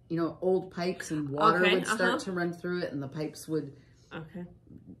 you know, old pipes and water would start to run through it and the pipes would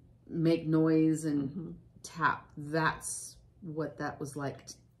make noise and tap. That's what that was like,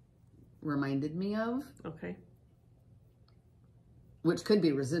 reminded me of. Okay. Which could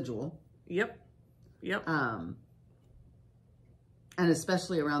be residual. Yep. Yep. And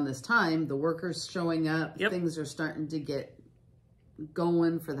especially around this time, the workers showing up, things are starting to get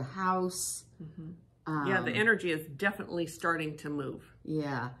going for the house. Yeah, the energy is definitely starting to move.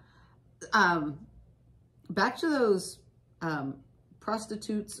 Yeah. Back to those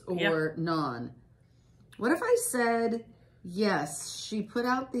prostitutes or non. What if I said, yes, she put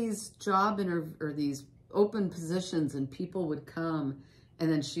out these job or these open positions and people would come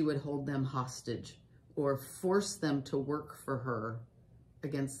and then she would hold them hostage or force them to work for her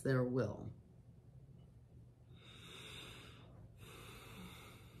against their will?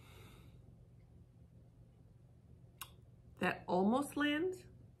 That almost lands.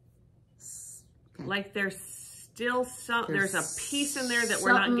 Okay. Like there's still there's a piece in there that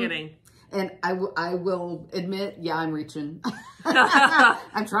we're not getting. And I will admit, yeah, I'm reaching.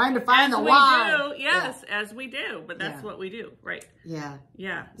 I'm trying to find the why. Yes, as we do. But that's what we do, right? Yeah.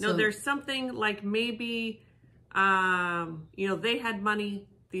 Yeah. No, there's something like maybe, you know, they had money.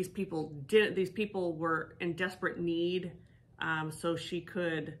 These people didn't. These people were in desperate need. So she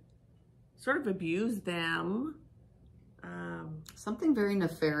could sort of abuse them. Something very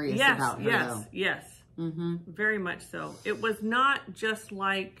nefarious about her, though. Yes. Very much so. It was not just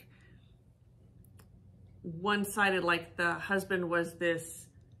like one-sided, like the husband was this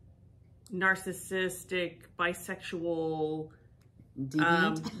narcissistic, bisexual,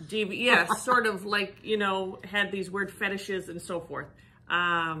 deviant, sort of like, you know, had these weird fetishes and so forth.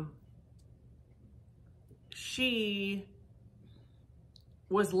 She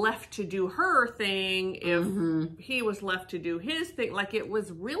was left to do her thing if he was left to do his thing. Like, it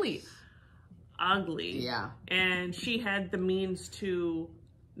was really ugly. Yeah. And she had the means to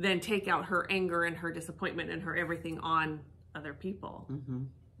then take out her anger and her disappointment and her everything on other people.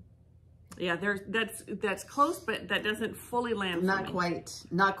 Yeah, that's close, but that doesn't fully land. Not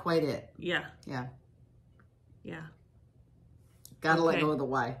quite it. Yeah. Yeah. Yeah. Gotta let go of the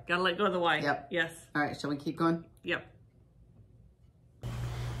why. Gotta let go of the why. Yep. Yes. All right, shall we keep going? Yep.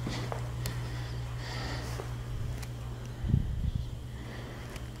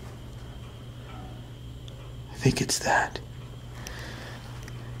 I think it's that.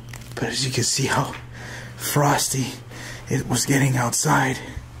 But as you can see how frosty it was getting outside.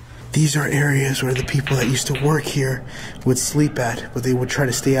 These are areas where the people that used to work here would sleep at, but they would try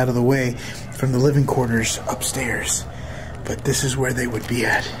to stay out of the way from the living quarters upstairs. But this is where they would be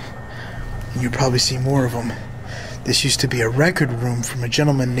at. And you'll probably see more of them. This used to be a record room from a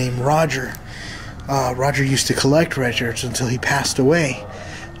gentleman named Roger. Roger used to collect records until he passed away.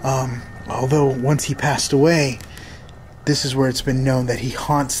 Although once he passed away, this is where it's been known that he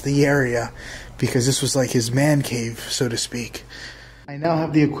haunts the area because this was like his man cave, so to speak. I now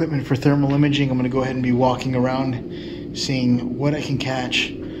have the equipment for thermal imaging. I'm going to go ahead and be walking around seeing what I can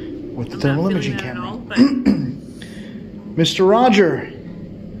catch with the thermal imaging camera. Mr. Roger,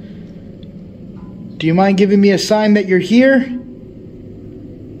 do you mind giving me a sign that you're here?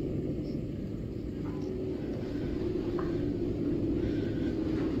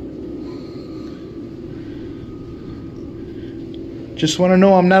 Just want to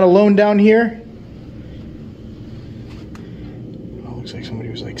know I'm not alone down here. Oh, looks like somebody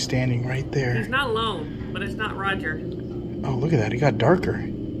was like standing right there. He's not alone, but it's not Roger. Oh, look at that. It got darker. Yep.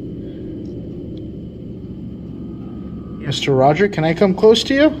 Mr. Roger, can I come close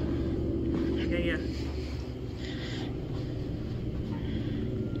to you? Yeah.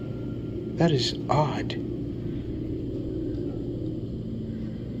 That is odd.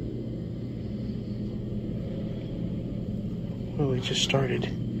 Well, it just started.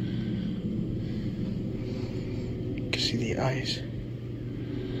 You can see the eyes.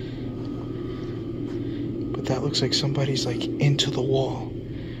 But that looks like somebody's like into the wall.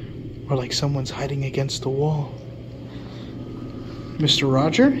 Or like someone's hiding against the wall. Mr.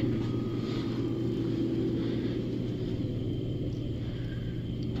 Roger?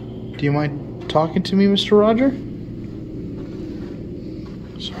 Do you mind talking to me, Mr. Roger?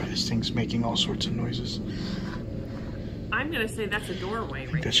 Sorry, this thing's making all sorts of noises. I'm going to say that's a doorway,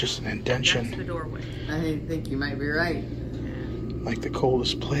 right? That's just an indentation. That's the doorway. I think you might be right. Like the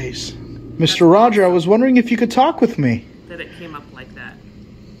coldest place. Mr. Roger, I was wondering if you could talk with me. That it came up like that.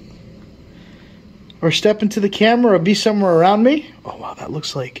 Or step into the camera or be somewhere around me. Oh, wow, that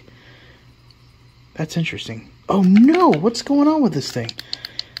looks like... That's interesting. Oh, no, what's going on with this thing?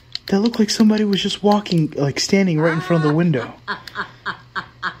 That looked like somebody was just walking, like standing right in front of the window.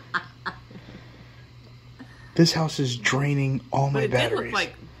 This house is draining all my batteries. Did look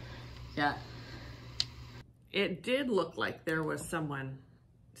like, Yeah. it did look like there was someone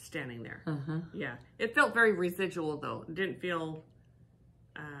standing there. Uh-huh. Yeah. It felt very residual, though. It didn't feel...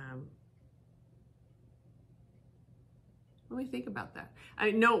 let me think about that.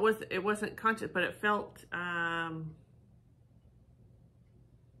 I know it wasn't conscious, but it felt...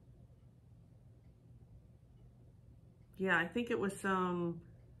 yeah, I think it was some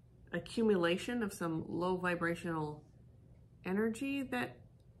accumulation of some low vibrational energy that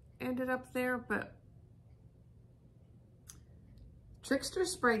ended up there, but... Trickster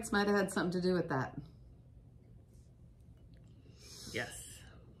sprites might have had something to do with that. Yes.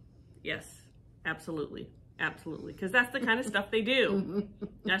 Yes, absolutely. Absolutely. Because that's the kind of stuff they do.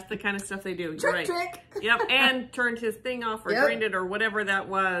 That's the kind of stuff they do. You're right. Trick. Yep. And turned his thing off or Yep. drained it or whatever that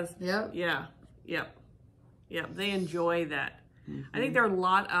was. Yep. Yeah. Yep. Yep. They enjoy that. I think there are a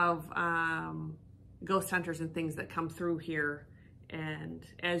lot of ghost hunters and things that come through here. And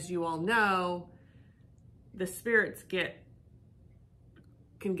as you all know, the spirits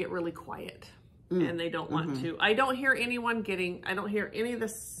can get really quiet. And they don't want to. I don't hear any of the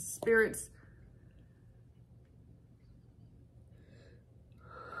spirits.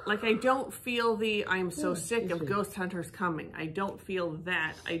 Like, I don't feel I'm so sick of ghost hunters coming. I don't feel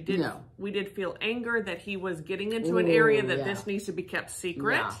that. We did feel anger that he was getting into an area that this needs to be kept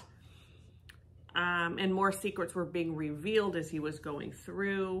secret. Yeah. And more secrets were being revealed as he was going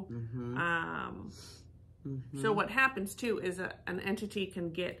through. So what happens too is an entity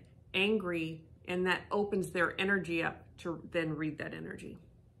can get angry, and that opens their energy up to then read that energy.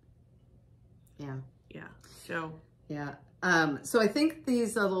 Yeah. Yeah. So. Yeah. So I think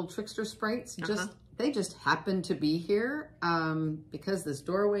these little trickster sprites they just happen to be here because this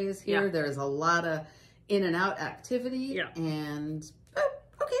doorway is here. Yeah. There's a lot of in and out activity. Yeah. And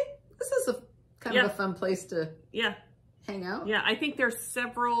okay, this is a kind of a fun place to hang out. Yeah, I think there's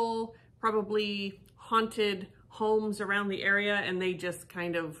several probably haunted homes around the area, and they just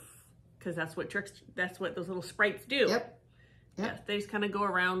kind of, because that's what those little sprites do. Yep. Yeah, they just kind of go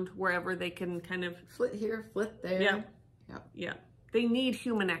around wherever they can kind of flit here, flit there. Yeah. Yeah. They need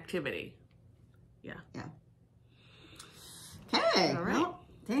human activity. Yeah. Yeah. Okay. All right. Well,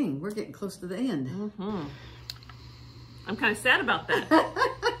 dang, we're getting close to the end. I'm kind of sad about that.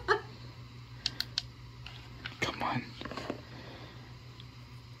 Come on.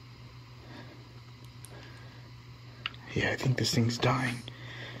 Yeah, I think this thing's dying.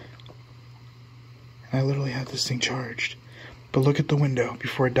 And I literally have this thing charged. But look at the window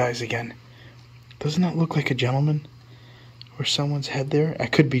before it dies again. Doesn't that look like a gentleman? Or someone's head there? I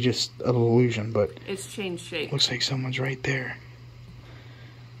could be just an illusion, but... It's changed shape. Looks like someone's right there.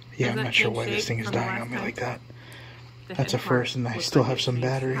 Yeah, I'm not sure why this thing is dying on me like that. That's a first, and I still have some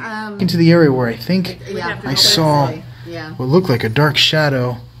battery. Into the area where I think I saw what looked like a dark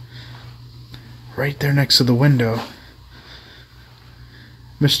shadow right there next to the window.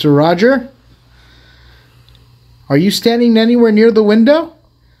 Mr. Roger? Are you standing anywhere near the window?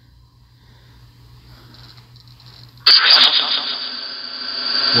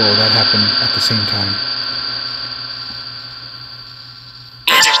 Whoa, that happened at the same time.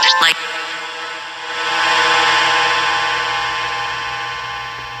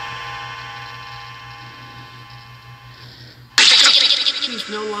 He's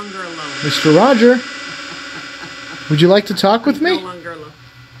no longer alone. Mr. Roger, would you like to talk with me? No longer alone.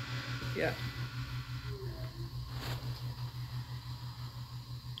 Yeah.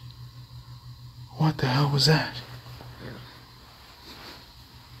 What the hell was that?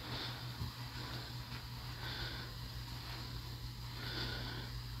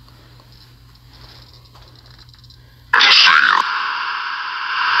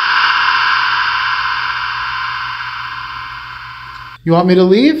 You want me to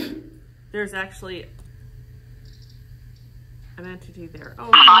leave? There's actually an entity there.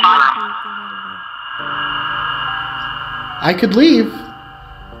 Oh, I could leave.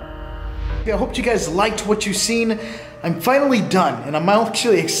 I hope you guys liked what you've seen. I'm finally done, and I'm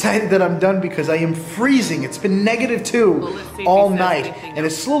actually excited that I'm done because I am freezing. It's been -2 all night, and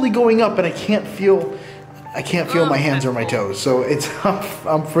it's slowly going up, and I can't feel my hands or my toes. So it's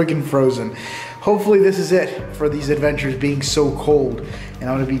I'm freaking frozen. Hopefully this is it for these adventures being so cold, and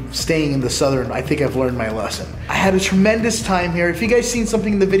I'm gonna be staying in the southern. I think I've learned my lesson. I had a tremendous time here. If you guys seen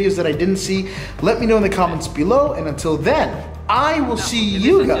something in the videos that I didn't see, let me know in the comments below, and until then, I will see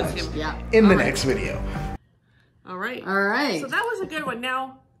you guys in the next video. All right. All right. So that was a good one.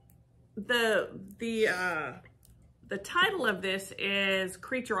 Now, the title of this is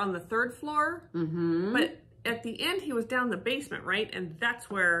Creature on the Third Floor. Mm-hmm. But at the end, he was down the basement, right? And that's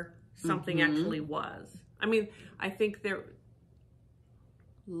where something actually was. I mean, I think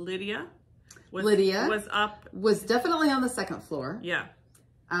Lydia was up. Was definitely on the second floor. Yeah.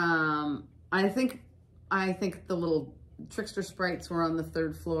 I think the little trickster sprites were on the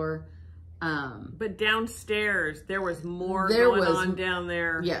third floor. But downstairs, there was more going on down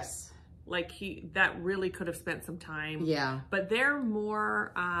there. Yes. Like that really could have spent some time. Yeah. But they're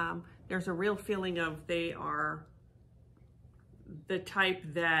more, there's a real feeling of they are the type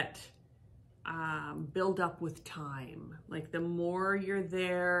that build up with time. Like the more you're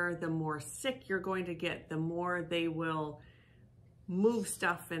there, the more sick you're going to get, the more they will move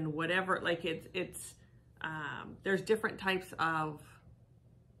stuff and whatever. Like it's there's different types of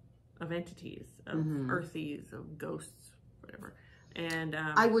entities, of earthies, of ghosts, whatever. And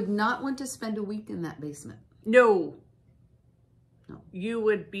I would not want to spend a week in that basement. No. You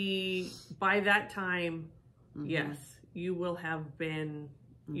would be, by that time, yes, you will have been,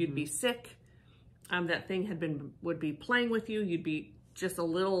 you'd be sick. That thing would be playing with you. You'd be just a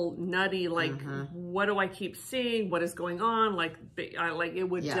little nutty, like, what do I keep seeing? What is going on? Like it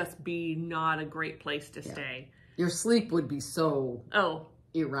would just be not a great place to stay. Your sleep would be so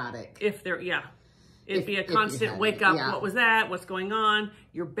erratic. If there, it'd be a constant wake up. What was that? What's going on?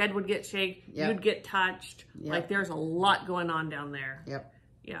 Your bed would get shaken. You'd get touched. Like there's a lot going on down there. Yep.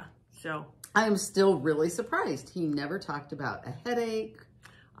 Yeah. So I am still really surprised. He never talked about a headache.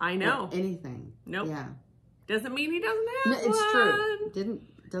 I know. Or anything. Nope. Yeah. Doesn't mean he doesn't have one. It's true.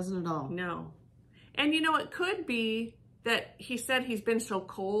 Doesn't at all. No. And you know, it could be that he said he's been so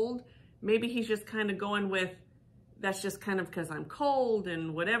cold. Maybe he's just kind of going with, that's just kind of because I'm cold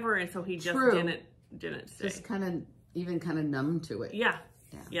and whatever. And so he just didn't say. Just kind of numb to it. Yeah.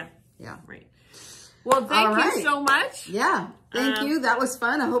 Yeah. Right. Well, thank you so much. Yeah. Thank you. That was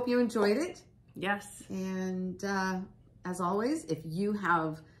fun. I hope you enjoyed it. Yes. And as always, if you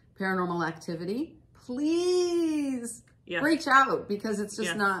have paranormal activity, please reach out, because it's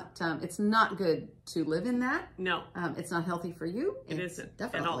just it's not good to live in that. No. It's not healthy for you. It's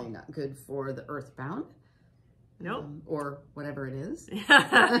definitely not good for the earthbound. Nope. Or whatever it is.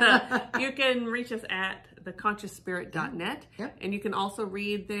 You can reach us at theconsciousspirit.net. Yep. And you can also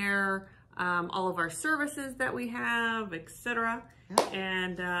read there all of our services that we have, etc. Yep.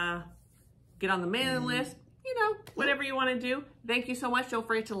 And get on the mailing list. You know, whatever you want to do. Thank you so much. Don't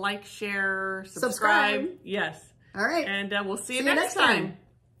forget to like, share, subscribe. Yes. All right. And we'll see you next time.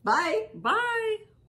 Bye. Bye.